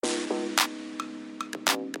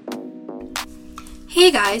Hey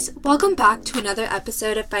guys, welcome back to another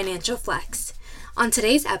episode of Financial Flex. On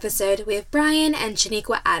today's episode, we have Brian and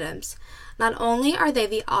Shaniqua Adams. Not only are they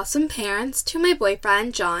the awesome parents to my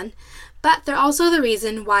boyfriend, John, but they're also the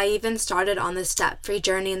reason why I even started on this debt-free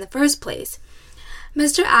journey in the first place.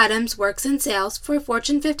 Mr. Adams works in sales for a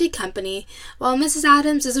Fortune 50 company, while Mrs.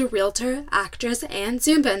 Adams is a realtor, actress, and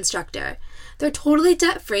Zumba instructor. They're totally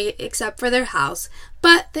debt-free except for their house,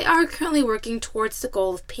 but they are currently working towards the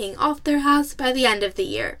goal of paying off their house by the end of the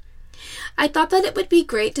year. I thought that it would be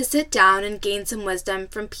great to sit down and gain some wisdom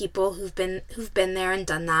from people who've been there and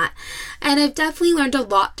done that, and I've definitely learned a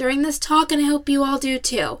lot during this talk, and I hope you all do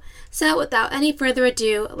too. So without any further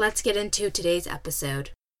ado, let's get into today's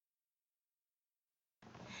episode.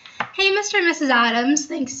 Hey, Mr. and Mrs. Adams,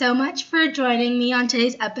 thanks so much for joining me on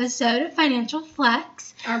today's episode of Financial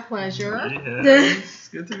Flex. Our pleasure. Yes,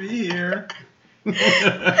 good to be here.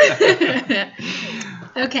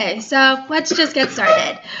 Okay, so let's just get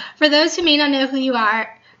started. For those who may not know who you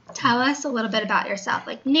are, tell us a little bit about yourself,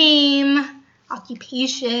 like name,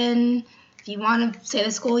 occupation, if you want to say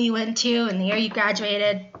the school you went to and the year you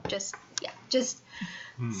graduated, just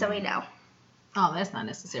so we know. Oh, that's not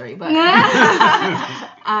necessary, but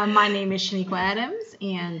my name is Shaniqua Adams,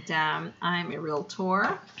 and I'm a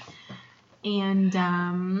realtor, and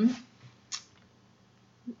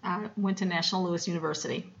I went to National Louis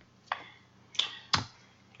University.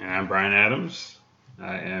 And I'm Brian Adams.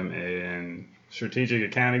 I am a strategic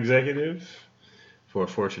account executive for a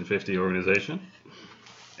Fortune 50 organization,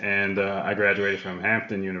 and I graduated from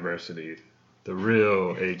Hampton University, the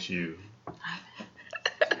real HU.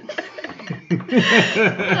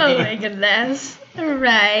 Oh my goodness.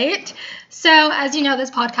 Right. So as you know, this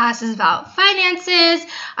podcast is about finances.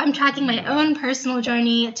 I'm tracking my own personal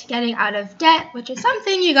journey to getting out of debt, which is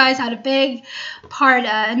something you guys had a big part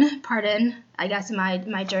in, I guess, in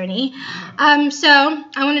my journey. So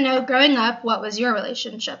I want to know, growing up, what was your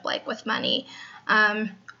relationship like with money?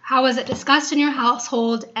 How was it discussed in your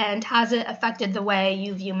household, and has it affected the way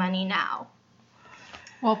you view money now?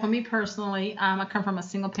 Well, for me personally, I come from a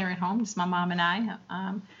single-parent home. Just my mom and I.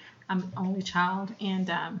 I'm an only child,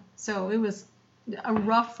 and so it was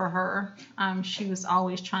rough for her. She was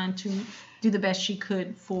always trying to do the best she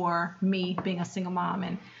could for me, being a single mom,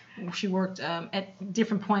 and she worked at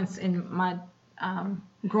different points in my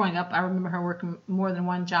growing up. I remember her working more than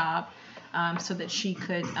one job so that she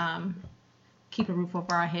could keep a roof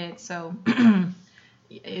over our head. So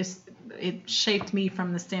it shaped me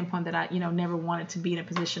from the standpoint that I, never wanted to be in a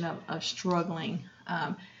position of struggling,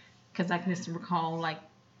 because I can just recall like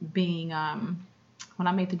being when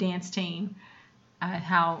I made the dance team,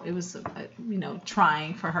 how it was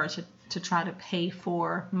trying for her to try to pay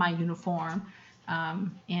for my uniform,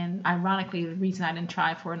 and ironically the reason I didn't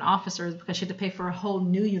try for an officer is because she had to pay for a whole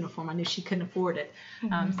new uniform. I knew she couldn't afford it.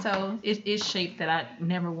 So it shaped that I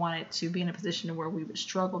never wanted to be in a position where we would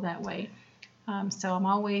struggle that way. So I'm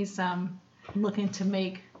always looking to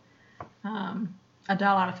make $1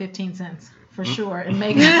 out of 15 cents for sure, and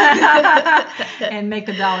make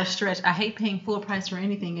the dollar stretch. I hate paying full price for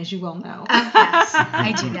anything, as you well know. Yes,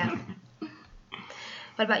 I do know.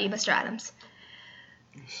 What about you, Mr. Adams?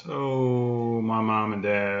 So my mom and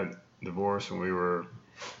dad divorced when we were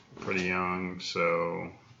pretty young. So,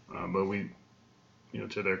 but we,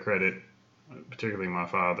 to their credit, particularly my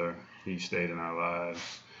father, he stayed in our lives.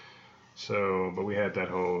 So, but we had that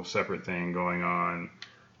whole separate thing going on.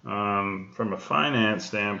 From a finance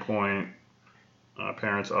standpoint, our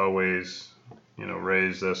parents always,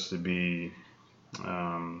 raised us to be,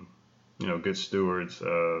 good stewards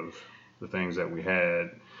of the things that we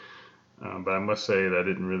had. But I must say that I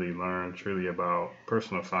didn't really learn truly about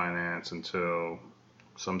personal finance until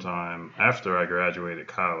sometime after I graduated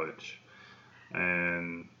college.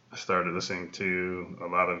 And I started listening to a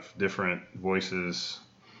lot of different voices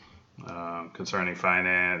concerning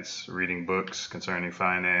finance, reading books concerning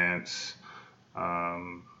finance,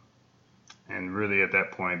 and really at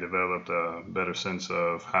that point developed a better sense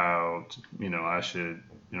of how, I should,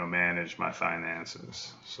 manage my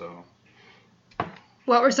finances. So.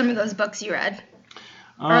 What were some of those books you read?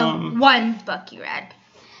 Or one book you read?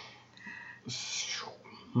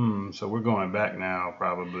 So we're going back now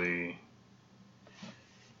probably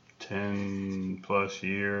 10 plus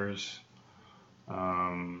years.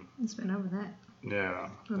 It's been over that. Yeah,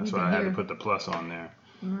 that's why I had to put the plus on there.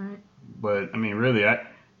 Right. But I mean, really,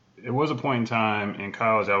 it was a point in time in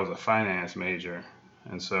college I was a finance major,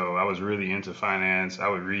 and so I was really into finance. I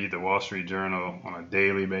would read the Wall Street Journal on a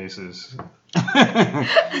daily basis.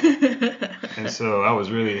 And so I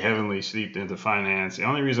was really heavily steeped into finance. The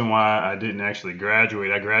only reason why I didn't actually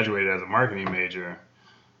graduate, I graduated as a marketing major,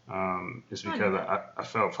 Just because I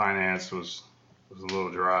felt finance was a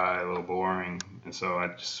little dry, a little boring, and so I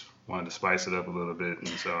just wanted to spice it up a little bit, and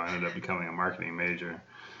so I ended up becoming a marketing major.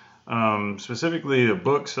 Specifically, the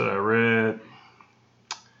books that I read.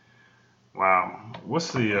 Wow,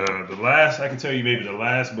 what's the last? I can tell you maybe the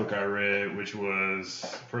last book I read, which was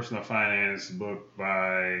a personal finance book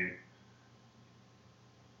by,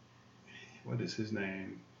 what is his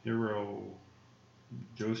name? Hiro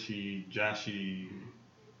Joshi.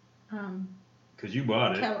 Because you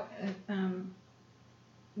bought it.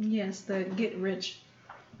 Yes, the Get Rich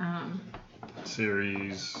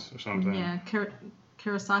series or something. Yeah,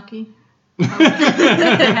 Kiyosaki. We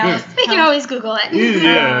can always Google it. You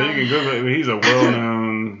can Google it. He's a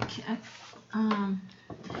well-known. I'm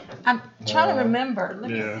trying to remember. Let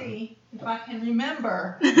me see if I can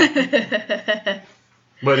remember.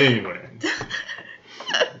 But anyway,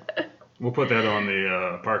 we'll put that on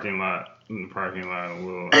the parking lot. In the parking lot, and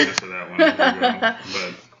we'll answer that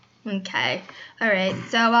one. Okay. All right.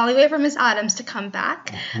 So while we wait for Miss Adams to come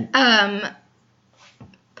back,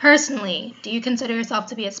 personally, do you consider yourself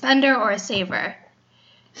to be a spender or a saver?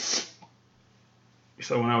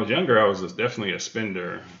 So when I was younger, I was definitely a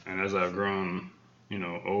spender, and as I've grown,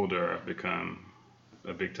 older, I've become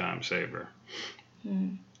a big-time saver.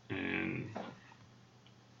 And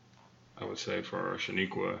I would say for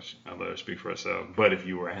Shaniqua, I'll let her speak for herself. But if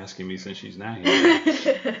you were asking me, since she's not here,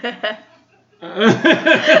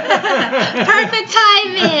 perfect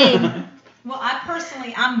timing. Well,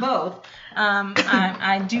 I'm both.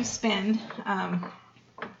 I do spend,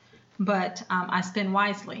 but I spend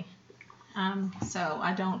wisely. So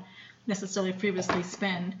I don't necessarily frivolously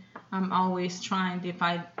spend. I'm always trying, if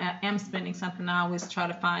I am spending something, I always try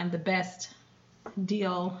to find the best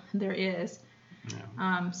deal there is.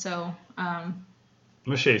 Yeah.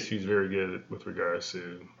 Miss Chase, she's very good with regards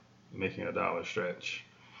to making a dollar stretch.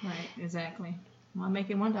 Right, exactly. Well,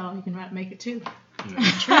 making $1, you can make it $2.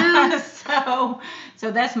 True.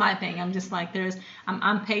 So that's my thing. I'm just like,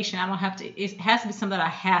 I'm patient. I don't have to. It has to be something that I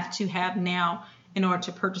have to have now in order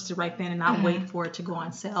to purchase it right then, and not wait for it to go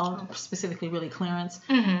on sale, specifically really clearance,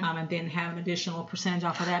 and then have an additional percentage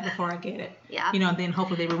off of that before I get it. Yeah. And then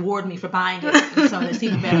hopefully they reward me for buying it, and so that's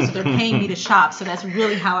even better. So they're paying me to shop. So that's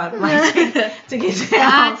really how I like to get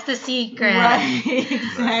down. That's the secret. Right.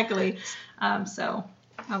 Exactly. So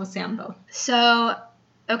I would say I'm both. So,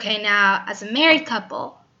 okay, now as a married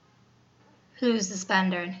couple, who's the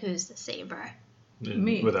spender and who's the saver?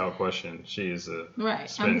 Me. Without question, she is a spender.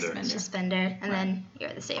 I'm the spender. The spender, and then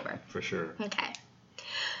you're the saver. For sure. Okay.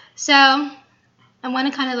 So, I want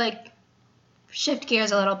to kind of shift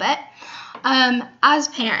gears a little bit. As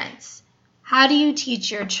parents, how do you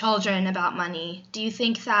teach your children about money? Do you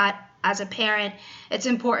think that as a parent, it's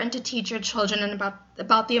important to teach your children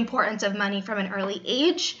about the importance of money from an early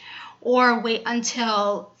age, or wait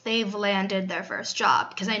until they've landed their first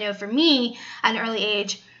job? Because I know for me, at an early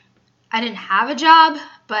age, I didn't have a job,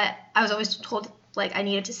 but I was always told I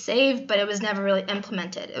needed to save, but it was never really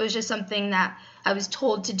implemented. It was just something that I was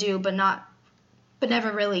told to do, but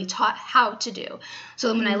never really taught how to do. So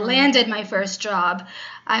then when I landed my first job,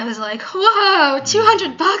 I was like, whoa,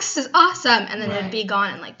 $200 is awesome. And then it'd be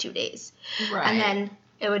gone in 2 days. Right. And then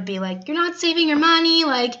it would be you're not saving your money,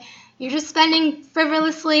 you're just spending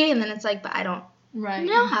frivolously. And then it's but I don't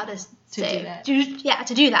know how to save. Do that.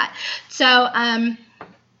 To do that. So,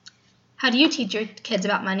 how do you teach your kids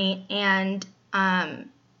about money? And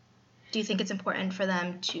do you think it's important for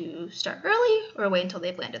them to start early or wait until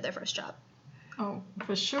they've landed their first job? Oh,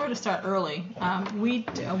 for sure to start early. We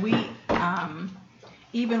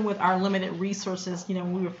even with our limited resources,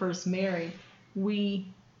 when we were first married, we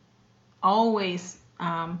always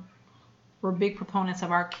were big proponents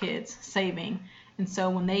of our kids saving. And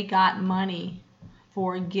so when they got money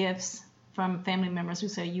for gifts from family members who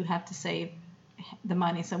said, you have to save the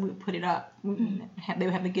money, so we would put it up. They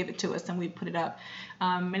would have to give it to us, and we'd put it up.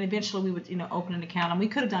 And eventually we would, open an account. And we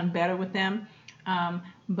could have done better with them.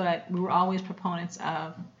 But we were always proponents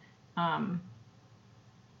of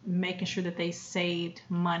making sure that they saved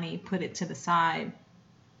money, put it to the side.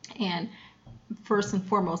 And first and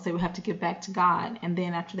foremost, they would have to give back to God. And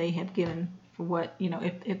then after they had given for what,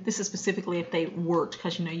 if this is specifically if they worked,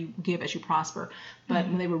 because, you give as you prosper. But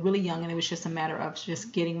when they were really young and it was just a matter of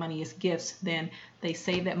just getting money as gifts, then they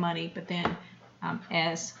saved that money. But then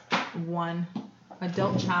as one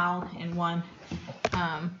adult child and one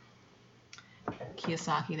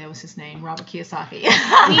Kiyosaki, that was his name, Robert Kiyosaki.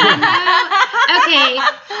 Okay,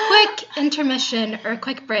 quick intermission or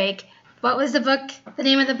quick break. What was the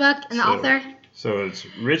name of the book and the author? So it's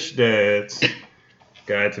Rich Dad's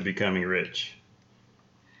Guide to Becoming Rich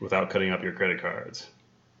Without Cutting Up Your Credit Cards.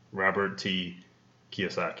 Robert T.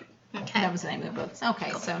 Kiyosaki. Okay. That was the name of the books.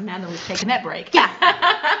 Okay, so now that we've taken that break. Yeah.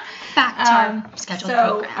 Back to our scheduled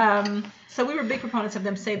program. So we were big proponents of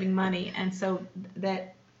them saving money, and so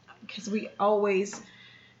that, because we always,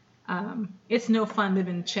 it's no fun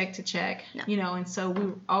living check to check, No. and so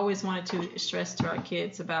we always wanted to stress to our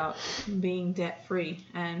kids about being debt free.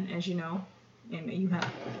 And as you know, and you have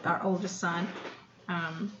our oldest son,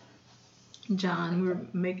 John, we're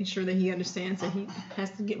making sure that he understands that he has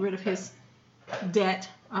to get rid of his debt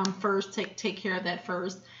first, take care of that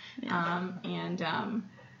first, and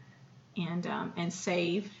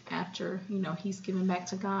save after he's given back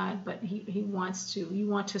to God. But you want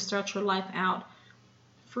to start your life out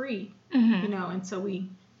free, and so we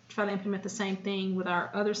try to implement the same thing with our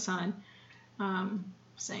other son,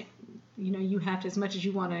 saying you have to, as much as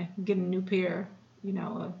you want to get a new pair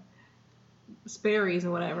of Sperry's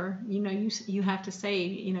or whatever, you have to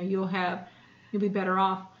save. You'll be better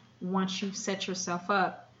off once you've set yourself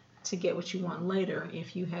up to get what you want later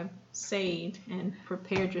if you have saved and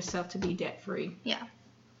prepared yourself to be debt free. Yeah.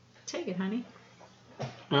 Take it, honey.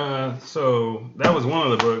 So that was one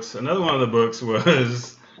of the books. Another one of the books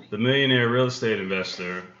was The Millionaire Real Estate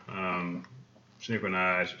Investor.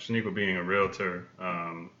 Shaniqua being a realtor,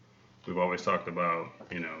 we've always talked about,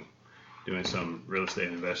 doing some real estate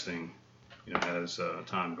investing, as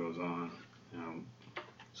time goes on.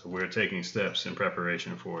 So we're taking steps in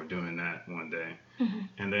preparation for doing that one day. Mm-hmm.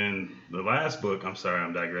 And then the last book, I'm sorry,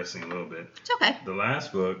 I'm digressing a little bit. It's okay. The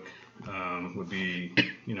last book would be,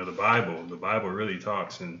 the Bible. The Bible really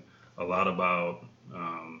talks a lot about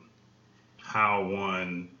how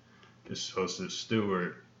one is supposed to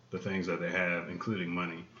steward the things that they have, including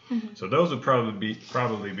money. Mm-hmm. So those would probably be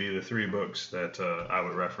the three books that I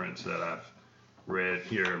would reference that I've read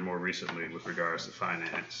here more recently with regards to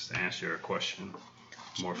finance, to answer your question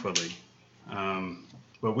more fully.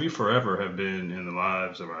 But we forever have been in the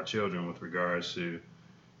lives of our children with regards to,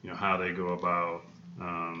 how they go about,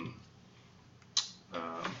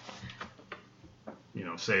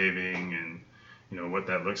 saving and, what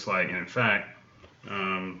that looks like. And in fact,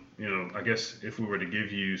 I guess if we were to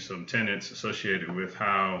give you some tenets associated with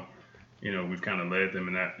how, we've kind of led them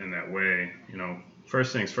in that way,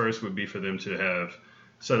 first things first would be for them to have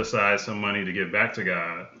set aside some money to give back to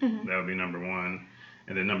God. Mm-hmm. That would be number one.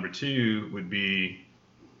 And then number two would be,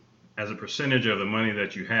 as a percentage of the money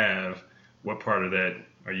that you have, what part of that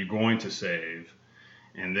are you going to save?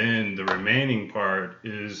 And then the remaining part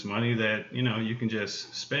is money that, you can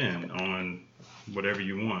just spend on whatever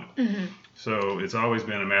you want. Mm-hmm. So it's always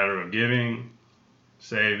been a matter of giving,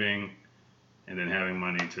 saving, and then having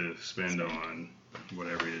money to spend on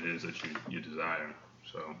whatever it is that you desire.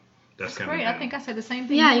 So that's kind great. of I think I said the same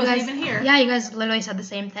thing. Yeah, you guys even here. Yeah, you guys literally said the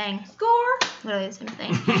same thing. Score. Literally the same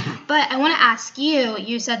thing. But I want to ask you.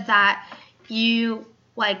 You said that you,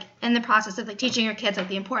 in the process of teaching your kids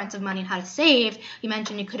the importance of money and how to save, you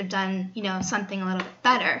mentioned you could have done something a little bit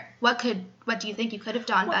better. What do you think you could have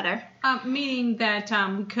done better? Meaning that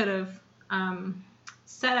we could have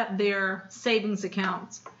set up their savings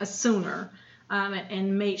accounts sooner,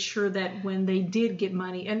 and made sure that when they did get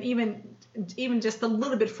money, and even just a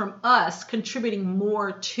little bit from us contributing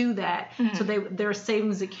more to that, mm-hmm. so their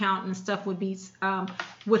savings account and stuff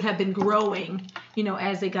would have been growing,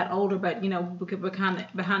 as they got older, but behind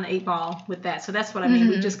the eight ball with that. So that's what I mean.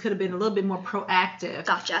 Mm-hmm. We just could have been a little bit more proactive.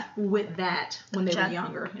 Gotcha. With that when they Gotcha. were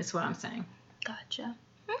younger. Is what I'm saying. Gotcha.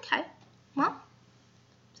 Okay. Well,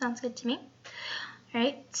 sounds good to me. All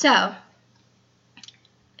right. So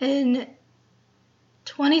in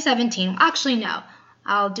 2017, actually no,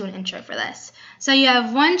 I'll do an intro for this. So you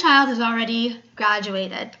have one child who's already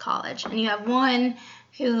graduated college, and you have one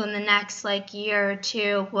who in the next year or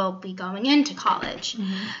two will be going into college.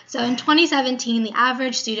 Mm-hmm. So in 2017, the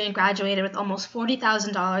average student graduated with almost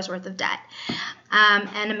 $40,000 worth of debt.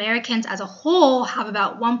 And Americans as a whole have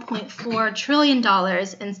about $1.4 trillion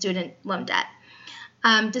in student loan debt.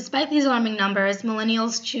 Despite these alarming numbers,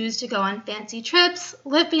 millennials choose to go on fancy trips,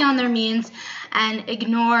 live beyond their means, and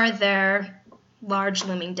ignore their large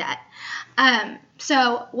looming debt.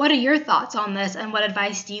 So what are your thoughts on this, and what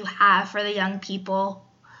advice do you have for the young people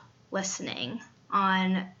listening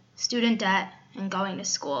on student debt and going to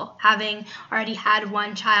school? Having already had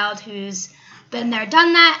one child who's been there,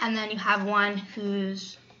 done that, and then you have one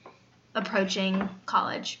who's approaching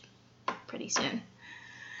college pretty soon.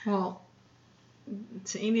 Well,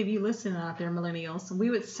 to any of you listening out there, millennials,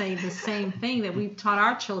 we would say the same thing that we've taught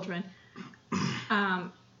our children.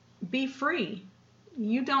 Be free.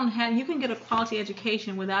 You can get a quality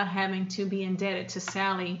education without having to be indebted to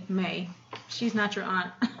Sally Mae. She's not your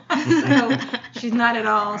aunt. So she's not at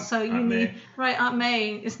all. So you Aunt need May. right, Aunt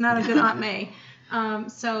May. It's not a good Aunt May.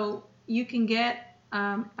 So you can get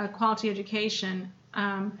a quality education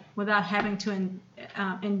without having to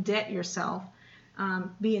indebt yourself,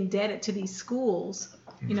 be indebted to these schools.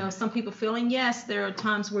 You know, some people feel, and yes, there are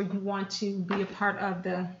times where you want to be a part of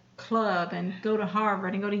the club and go to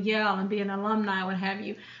Harvard and go to Yale and be an alumni, what have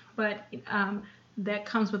you. But that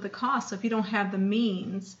comes with a cost. So if you don't have the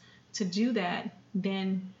means to do that,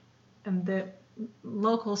 then the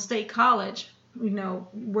local state college, you know,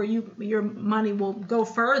 where your money will go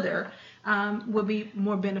further, will be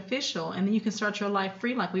more beneficial, and then you can start your life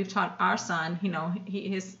free. Like we've taught our son, you know,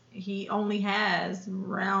 he only has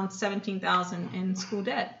around $17,000 in school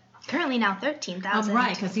debt. Currently now $13,000.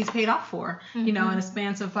 Right, because he's paid off for, you know, in a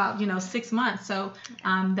span of about 6 months. So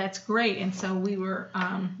that's great. And so we were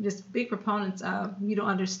just big proponents of, you don't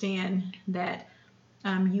understand that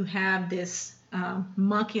you have this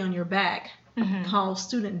monkey on your back called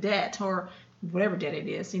student debt, or whatever debt it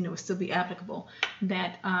is, you know, it still be applicable,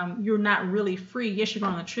 that you're not really free. Yes, you're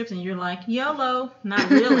going on trips and you're like, YOLO.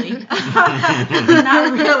 Not really.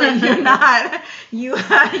 Not really. You're not. You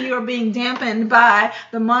are being dampened by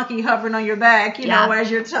the monkey hovering on your back, you know,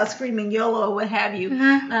 as you're screaming YOLO or what have you,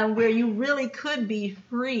 where you really could be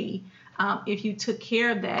free if you took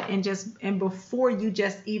care of that and before you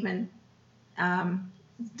just even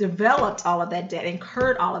developed all of that debt,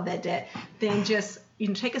 incurred all of that debt, then just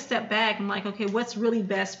take a step back and like, okay, what's really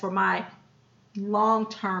best for my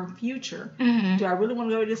long-term future? Do I really want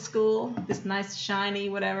to go to this school, this nice, shiny,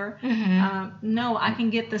 whatever? No, I can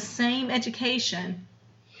get the same education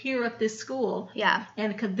here at this school. Yeah.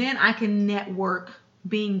 And then I can network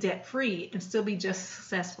being debt-free and still be just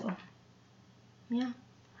successful. Yeah.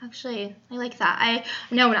 Actually, I like that. I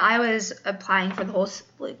know when I was applying for the whole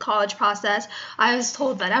college process, I was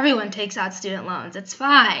told that everyone takes out student loans. It's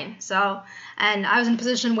fine. So, and I was in a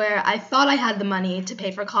position where I thought I had the money to pay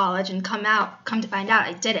for college, and come to find out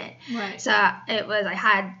I didn't. Right. So I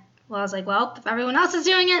was like, well, if everyone else is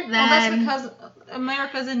doing it, then. Well, that's because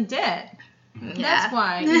America's in debt. Yeah. That's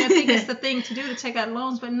why. I think it's the thing to do to take out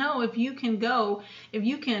loans. But no, if you can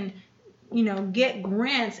get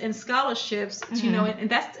grants and scholarships, and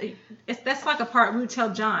that's like a part. We would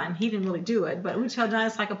tell John, he didn't really do it, but we would tell John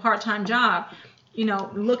it's like a part-time job,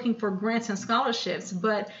 looking for grants and scholarships.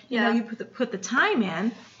 But you put the time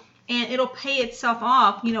in, and it'll pay itself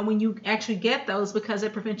off, when you actually get those, because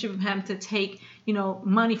it prevents you from having to take,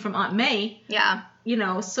 money from Aunt May. Yeah.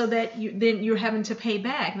 So that then you're having to pay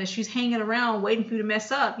back. That she's hanging around waiting for you to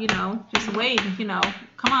mess up, just waiting,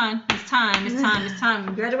 come on, it's time.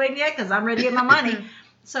 You graduating yet? Because I'm ready to get my money.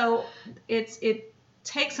 So it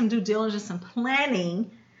takes some due diligence and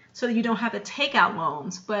planning so that you don't have to take out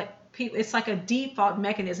loans. But it's like a default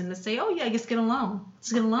mechanism to say, oh yeah, just get a loan.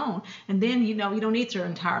 Just get a loan. And then, you don't need your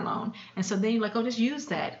entire loan. And so then you're like, oh, just use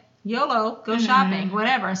that. YOLO, go shopping,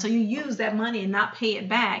 whatever. So you use that money and not pay it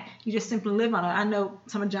back. You just simply live on it. I know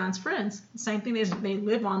some of John's friends, same thing. They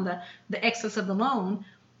live on the excess of the loan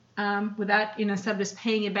without, instead of just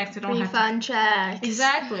paying it back, so they don't have to. Refund checks.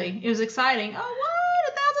 Exactly. It was exciting. Oh,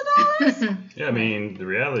 what? $1,000? Yeah, I mean, the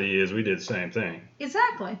reality is we did the same thing.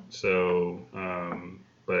 Exactly. So,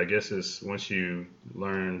 but I guess it's once you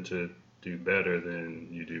learn to do better, then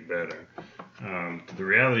you do better. The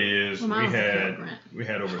reality is we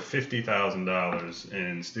had over $50,000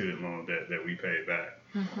 in student loan debt that we paid back.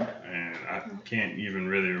 And I can't even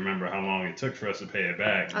really remember how long it took for us to pay it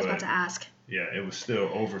back. I was about to ask. Yeah, it was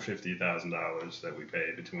still over $50,000 that we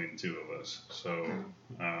paid between the two of us. So,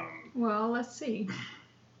 well, let's see.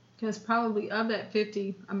 Because probably of that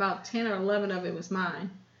 50, about 10 or 11 of it was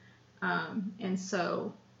mine. And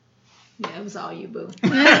so, yeah, it was all you, boo. It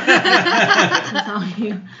was all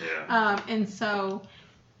you. Yeah. And so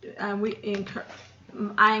I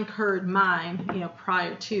incurred mine,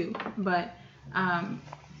 prior to, but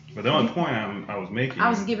the only point I was making, I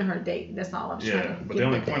was giving her a date. That's all I was trying to. But the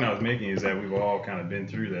only point I was making is that we've all kind of been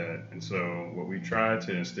through that, and so what we try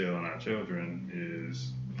to instill in our children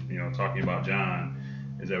is, talking about John,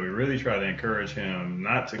 is that we really try to encourage him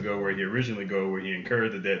not to go where he originally where he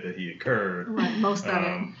incurred the debt that he incurred. Right, most of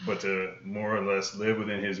it. But to more or less live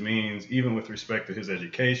within his means, even with respect to his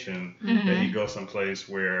education, that he goes someplace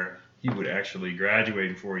where he would actually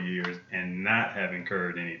graduate in 4 years and not have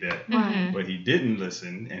incurred any debt. Right. But he didn't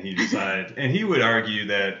listen, and he decided, and he would argue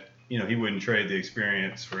that, he wouldn't trade the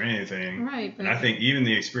experience for anything. Right. And I think even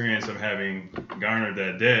the experience of having garnered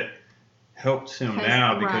that debt helps him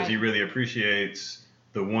now, because he really appreciates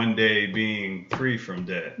the one day being free from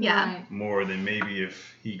debt. Yeah. More than maybe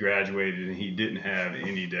if he graduated and he didn't have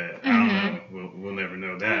any debt. I don't know. We'll never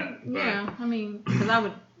know that. Yeah. I mean,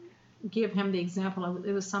 because give him the example of,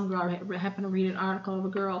 it was some girl, I happened to read an article of a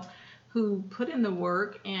girl who put in the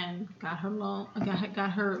work and got her loan,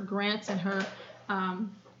 got her grants and her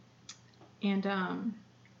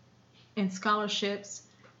and scholarships,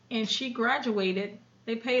 and she graduated.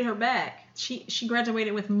 They paid her back. She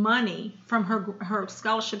graduated with money from her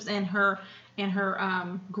scholarships and her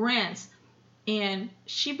grants, and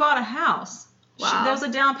she bought a house. Wow. There was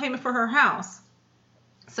a down payment for her house.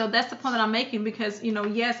 So that's the point that I'm making, because,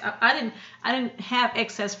 yes, I didn't have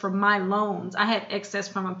excess from my loans. I had excess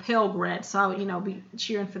from a Pell Grant, so I would, be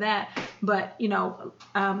cheering for that. But,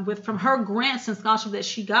 from her grants and scholarship that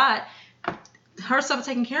she got, her stuff was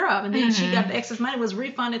taken care of, and then she got the excess money was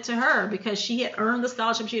refunded to her because she had earned the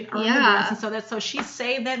scholarship, she had earned the grants, and so she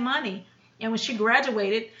saved that money. And when she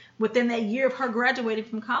graduated, within that year of her graduating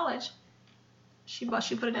from college, she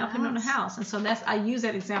put a down payment on the house. And so I use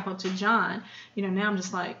that example to John. Now I'm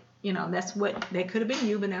just like, that's what, that could have been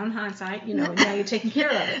you, but now in hindsight, now you're taking care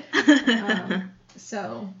of it.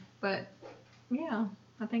 But yeah,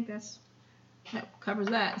 I think that covers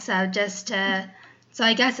that. So so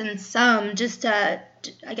I guess in sum, just I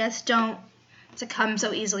guess don't succumb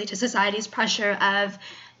so easily to society's pressure of,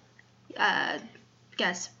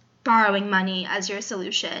 borrowing money as your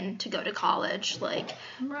solution to go to college. Like,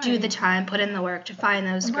 do the time, put in the work to find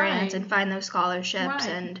those grants and find those scholarships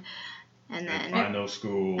and then find those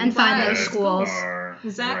schools. And find those schools.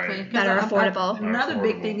 Exactly. That are affordable. Another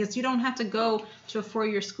big thing is you don't have to go to a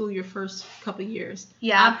 4-year school your first couple of years.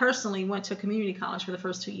 Yeah. I personally went to a community college for the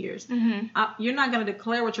first 2 years. You're not going to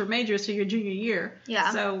declare what your major is till your junior year.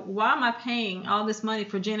 Yeah. So why am I paying all this money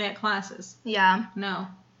for gen ed classes? Yeah. No.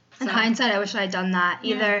 In hindsight, I wish I had done that.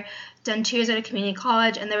 Either done 2 years at a community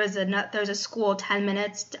college, and there was a school 10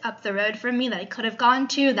 minutes up the road from me that I could have gone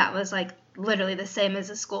to that was like literally the same as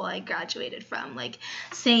the school I graduated from. Like,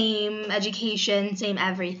 same education, same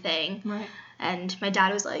everything. Right. And my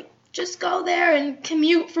dad was like, just go there and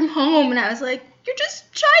commute from home. And I was like, you're just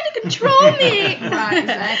trying to control me. Right,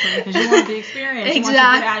 exactly. Because you want the experience. Exactly. You want to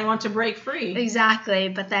get out. You want to break free. Exactly.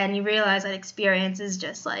 But then you realize that experience is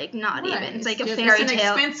just like not even. It's like a just, fairy it's an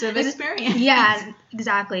tale. Expensive experience. Yeah,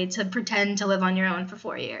 exactly. To pretend to live on your own for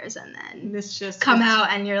 4 years and then come out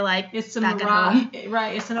and you're like, it's a back mirage. at home.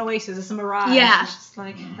 Right. It's an oasis. It's a mirage. Yeah. It's just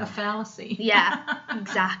like a fallacy. Yeah,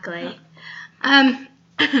 exactly.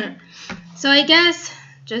 So I guess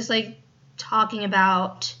just like talking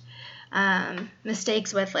about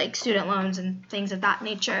mistakes with like student loans and things of that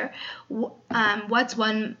nature, what's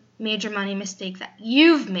one major money mistake that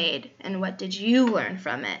you've made, and what did you learn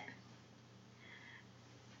from it?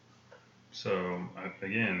 So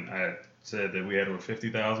I said that we had over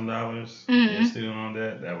 $50,000 in student loan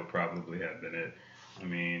debt. That would probably have been it. I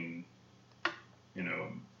mean,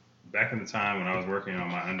 back in the time when I was working on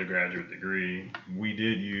my undergraduate degree, we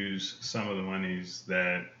did use some of the monies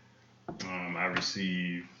that I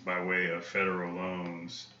received by way of federal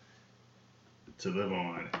loans to live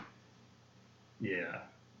on. Yeah.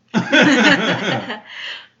 I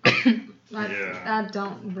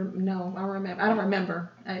don't know. I don't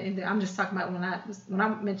remember. I'm just talking about when I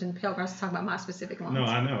mentioned Pell Grants, I was talking about my specific loans. No,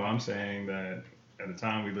 I know. I'm saying that at the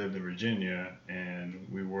time we lived in Virginia, and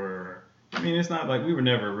it's not like we were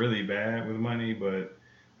never really bad with money, but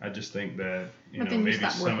I just think that maybe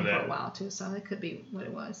some of that for a while too, so it could be what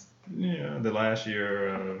it was. Yeah, the last year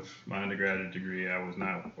of my undergraduate degree, I was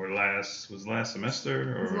not, or was last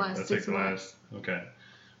semester, or last 6 months. Okay,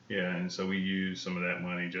 yeah, and so we used some of that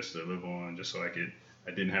money just to live on, just so I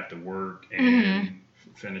didn't have to work and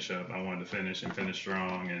finish up. I wanted to finish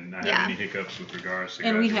strong and not have any hiccups with regards to.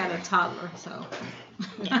 And we had a toddler, so.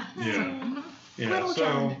 Yeah.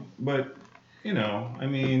 So, but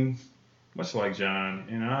much like John,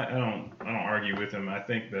 I don't argue with him. I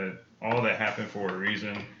think that all that happened for a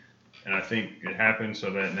reason, and I think it happened so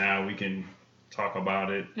that now we can talk about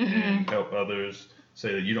it and help others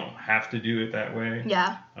say that you don't have to do it that way.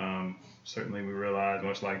 Yeah. Certainly, we realize,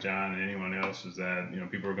 much like John and anyone else, is that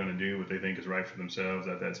people are going to do what they think is right for themselves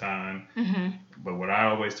at that time. But what I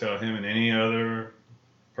always tell him and any other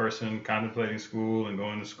person contemplating school and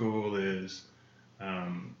going to school is,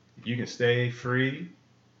 you can stay free.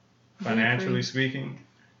 Financially speaking,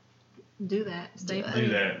 do that. Stay free. Do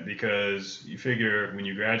that, because you figure when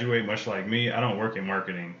you graduate, much like me, I don't work in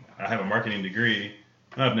marketing. I have a marketing degree.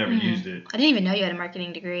 I've never used it. I didn't even know you had a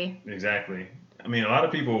marketing degree. Exactly. I mean, a lot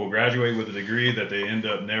of people will graduate with a degree that they end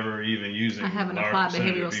up never even using. I have an applied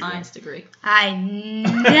behavioral science degree. I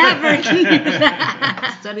never knew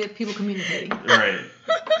that. Study of people communicating. Right.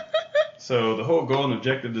 So the whole goal and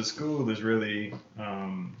objective of school is really,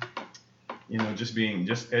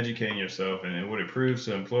 just educating yourself. And what it proves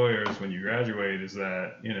to employers when you graduate is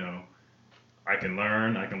that, I can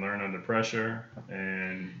learn under pressure,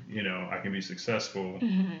 and I can be successful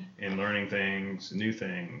in learning things, new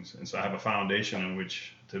things, and so I have a foundation in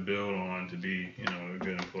which to build on to be a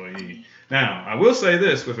good employee. Now, I will say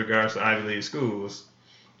this with regards to Ivy League schools.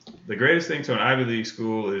 The greatest thing to an Ivy League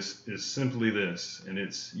school is simply this, and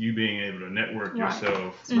it's you being able to network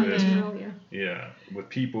yourself with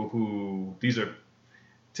people who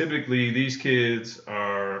typically these kids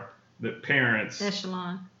are the parents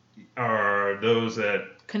echelon are those that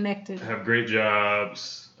connected have great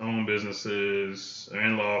jobs, own businesses, are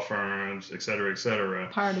in law firms, et cetera,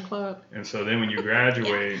 part of the club. And so then when you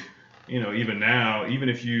graduate, even now, even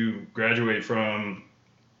if you graduate from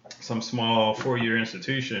some small 4-year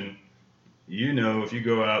institution, if you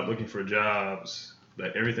go out looking for jobs,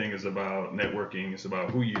 that everything is about networking. It's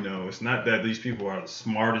about who you know. It's not that these people are the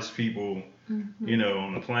smartest people,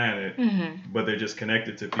 on the planet, but they're just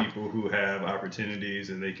connected to people who have opportunities,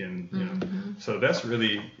 and they can, So that's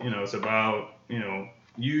really, it's about,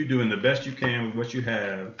 you doing the best you can with what you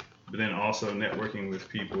have, but then also networking with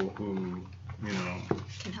people who,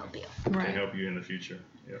 can help you. Can help you in the future.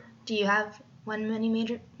 Yeah. Do you have one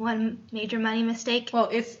major money mistake? Well,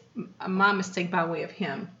 it's my mistake by way of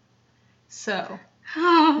him. So,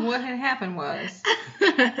 what had happened was...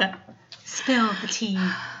 Spill the tea.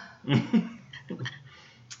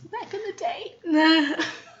 Back in the day,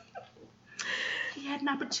 he had an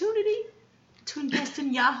opportunity to invest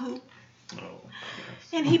in Yahoo. Oh,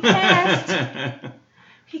 yes. And he passed.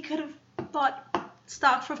 He could have bought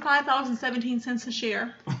stock for $5.17 a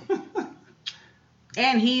share.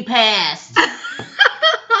 And he passed.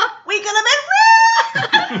 We could have been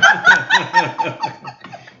rich.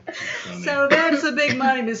 So that's a big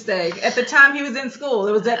money mistake. At the time he was in school,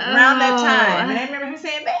 it was around that time. And I remember him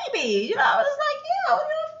saying, baby, I was like, you don't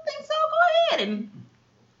think so? Go ahead. And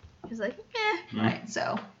he was like, Right,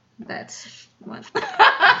 so that's one.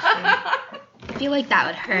 I feel like that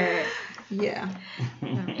would hurt. Yeah. All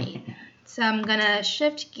right. So I'm going to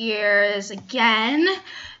shift gears again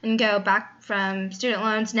and go back from student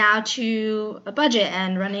loans now to a budget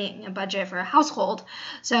and running a budget for a household.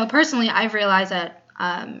 So personally, I've realized that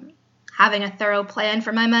having a thorough plan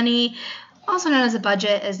for my money, also known as a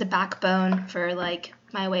budget, is the backbone for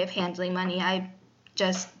my way of handling money.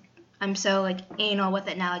 I'm so anal with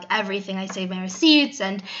it now. Everything, I save my receipts,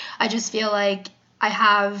 and I just feel like I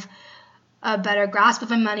have a better grasp of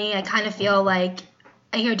my money. I kind of feel like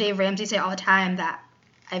I hear Dave Ramsey say all the time that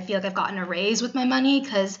I feel like I've gotten a raise with my money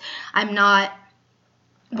because I'm not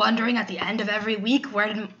wondering at the end of every week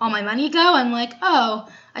where did all my money go. I'm like, oh,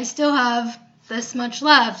 I still have this much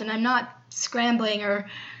left, and I'm not scrambling or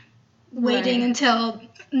waiting until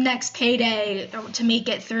next payday to make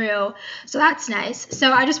it through. So that's nice.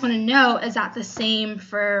 So I just want to know, is that the same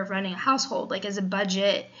for running a household? Is a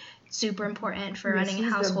budget super important for running a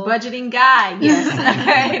household? He's the budgeting guy.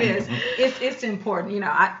 Yes, it is. It's important.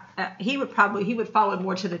 He would follow it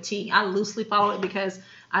more to the T. I loosely follow it because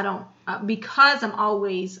I don't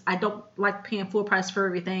I don't like paying full price for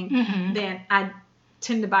everything. Then I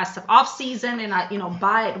tend to buy stuff off season, and I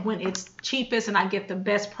buy it when it's cheapest and I get the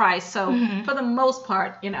best price. So for the most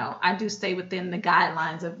part, I do stay within the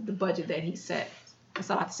guidelines of the budget that he set. That's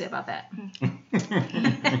all I have to say about that. What do you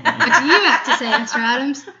have to say, Mr.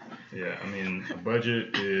 Adams? Yeah, a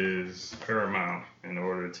budget is paramount in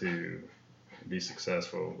order to be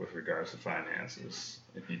successful with regards to finances.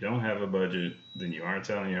 If you don't have a budget, then you aren't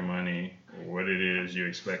telling your money what it is you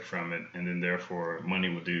expect from it, and then therefore money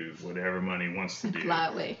will do whatever money wants to do. Fly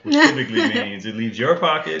away. Which typically means it leaves your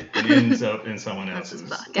pocket and ends up in someone else's.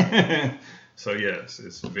 So yes,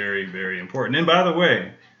 it's very, very important. And by the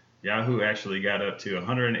way, Yahoo actually got up to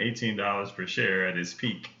 $118 per share at its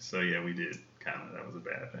peak. So yeah, we did that was a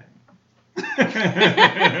bad thing.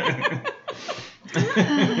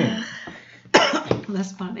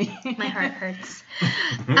 That's funny. My heart hurts.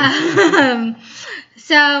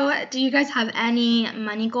 So, do you guys have any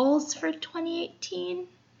money goals for 2018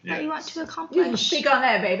 that you want to accomplish? You can speak on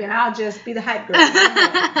that, baby, and I'll just be the hype girl.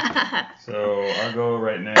 So, our goal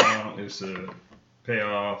right now is to pay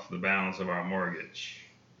off the balance of our mortgage.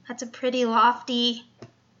 That's a pretty lofty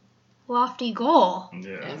goal.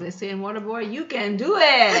 Yeah. As they say in Waterboy, you can do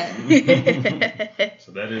it.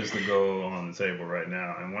 So that is the goal on the table right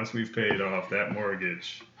now. And once we've paid off that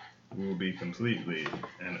mortgage, we will be completely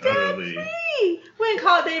and utterly... We can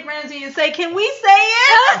call Dave Ramsey and say, can we say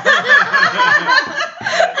it?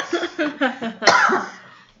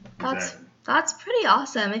 Exactly. That's pretty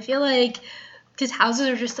awesome. I feel like because houses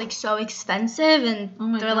are just so expensive,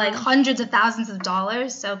 and they're hundreds of thousands of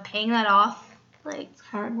dollars, so paying that off,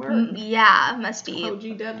 hard work. Yeah, must be.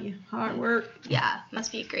 OGW, hard work. Yeah,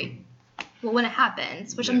 must be great. when it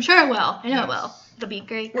happens, which I'm sure it will. I know it will. It'll be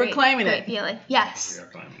great. We're claiming great it. Feeling. Yes. We are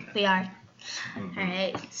claiming that. We are. Mhm. All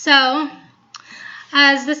right. So,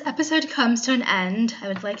 as this episode comes to an end, I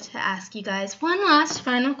would like to ask you guys one last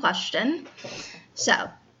final question. So,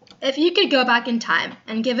 if you could go back in time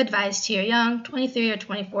and give advice to your young 23 or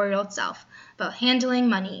 24-year-old self about handling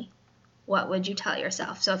money, what would you tell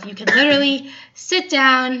yourself? So, if you could literally sit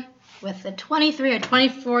down with the 23 or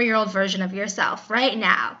 24-year-old version of yourself right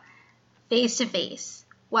now, face to face,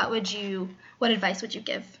 what advice would you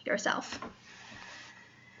give yourself?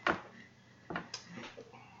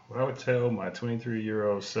 What I would tell my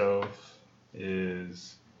 23-year-old self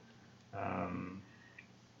is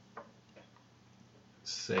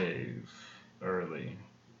save early.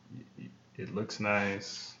 It looks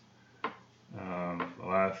nice. A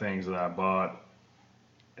lot of things that I bought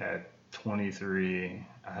at 23,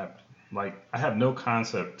 I have no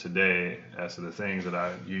concept today as to the things that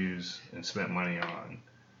I use and spent money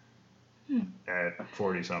on at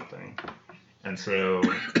 40 something. And so,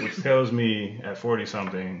 which tells me at 40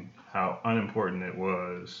 something how unimportant it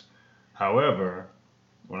was. However,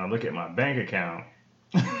 when I look at my bank account,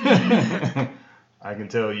 I can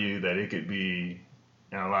tell you that it could be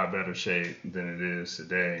in a lot better shape than it is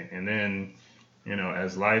today. And then,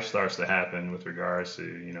 as life starts to happen with regards to,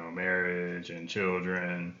 marriage and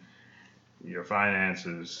children, your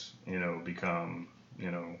finances, become,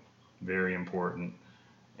 very important.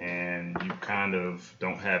 And you kind of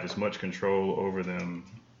don't have as much control over them,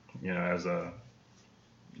 as a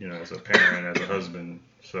parent, as a husband.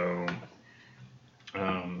 So,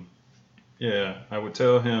 I would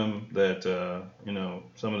tell him that,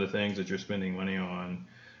 some of the things that you're spending money on,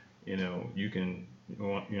 you can,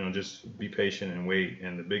 just be patient and wait.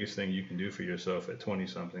 And the biggest thing you can do for yourself at 20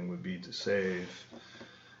 something would be to save.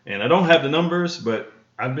 And I don't have the numbers, but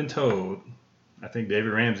I've been told, I think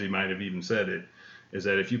David Ramsey might have even said it, is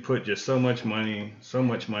that if you put just so much money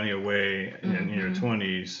away in your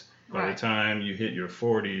 20s, by the time you hit your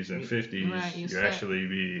 40s and 50s, you actually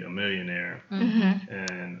be a millionaire.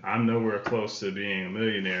 And I'm nowhere close to being a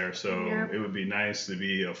millionaire, so it would be nice to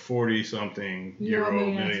be a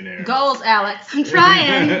 40-something-year-old millionaire. Goals, Alex. I'm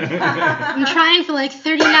trying. I'm trying for like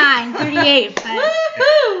 39, 38. But...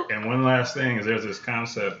 And one last thing is there's this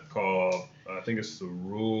concept called, I think it's the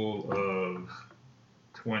rule of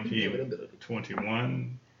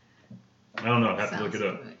 21. I don't know. I have to look it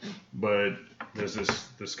up. But there's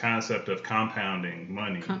this concept of compounding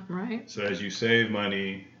money. Right. So as you save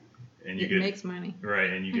money and you makes money.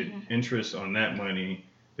 Right, and you get interest on that money,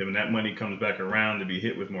 then when that money comes back around to be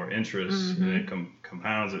hit with more interest, and it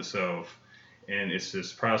compounds itself. And it's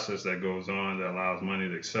this process that goes on that allows money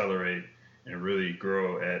to accelerate and really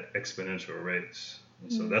grow at exponential rates.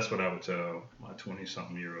 And so that's what I would tell my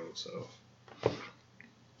 20-something-year-old self.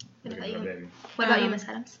 What about you, Ms.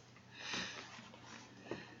 Adams?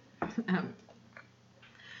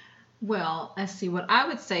 Well, let's see. What I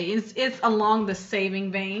would say is it's along the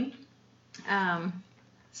saving vein.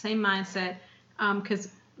 Same mindset. Because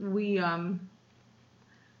we,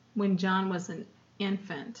 when John was an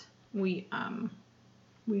infant, we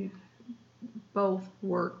both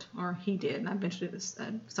worked, or he did, and I eventually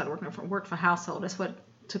started worked for household. That's what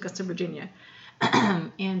took us to Virginia.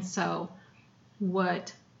 And so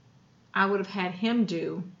what I would have had him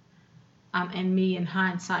do, and me in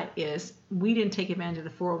hindsight, is we didn't take advantage of the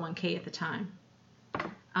 401k at the time.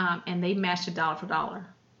 And they matched it dollar for dollar.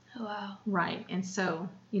 Oh, wow. Right. And so,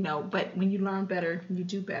 but when you learn better, you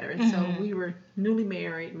do better. And so we were newly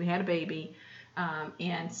married. We had a baby.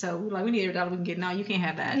 And so we were like, we need every dollar we can get. No, you can't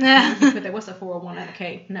have that. You put that, what's a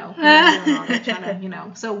 401k? No.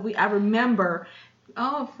 So I remember,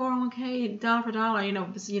 401k, dollar for dollar,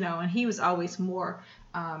 and he was always more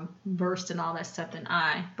versed in all that stuff than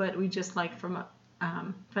I. But we just from a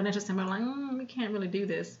financial standpoint, we can't really do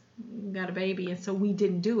this. We got a baby, and so we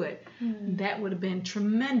didn't do it. That would have been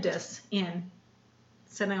tremendous in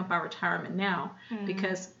setting up our retirement now,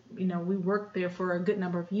 because we worked there for a good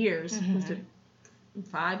number of years. Was it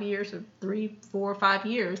 5 years or 3, 4, 5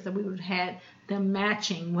 years that we would have had them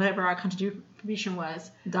matching whatever our contribution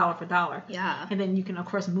was, dollar for dollar. Yeah. And then you can of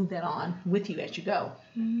course move that on with you as you go.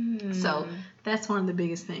 So that's one of the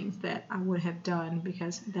biggest things that I would have done,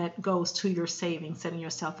 because that goes to your savings, setting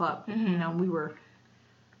yourself up. We were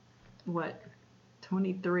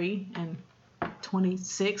 23 and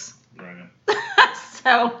 26. Right.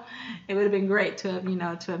 So it would have been great to have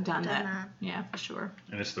done that. Yeah, for sure.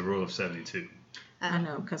 And it's the rule of 72. I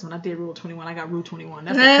know, because when I did Rule 21, I got Rule 21.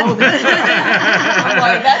 That's a clothing store. I'm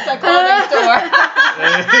like, that's a clothing store.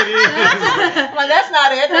 Well, that's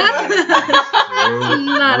not it.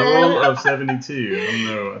 Not roll it. of 72. I don't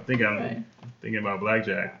know. I think I'm thinking about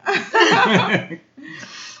blackjack.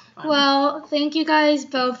 Well, thank you guys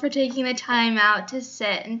both for taking the time out to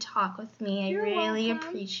sit and talk with me. I really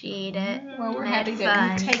appreciate it. Well, we're I had happy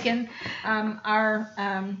that you've fun. taken our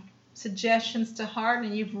suggestions to heart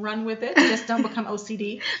and you've run with it. Just don't become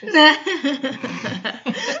OCD. Yeah,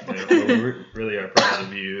 well, we really are proud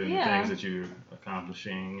of you and the Yeah. things that you're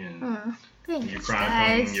accomplishing, and Thanks, you're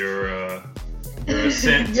chronicling guys. your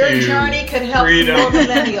ascent Your to journey could help freedom, more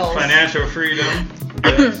millennials. financial freedom.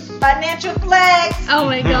 Yes. Financial flags. Oh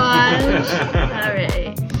my gosh. All right.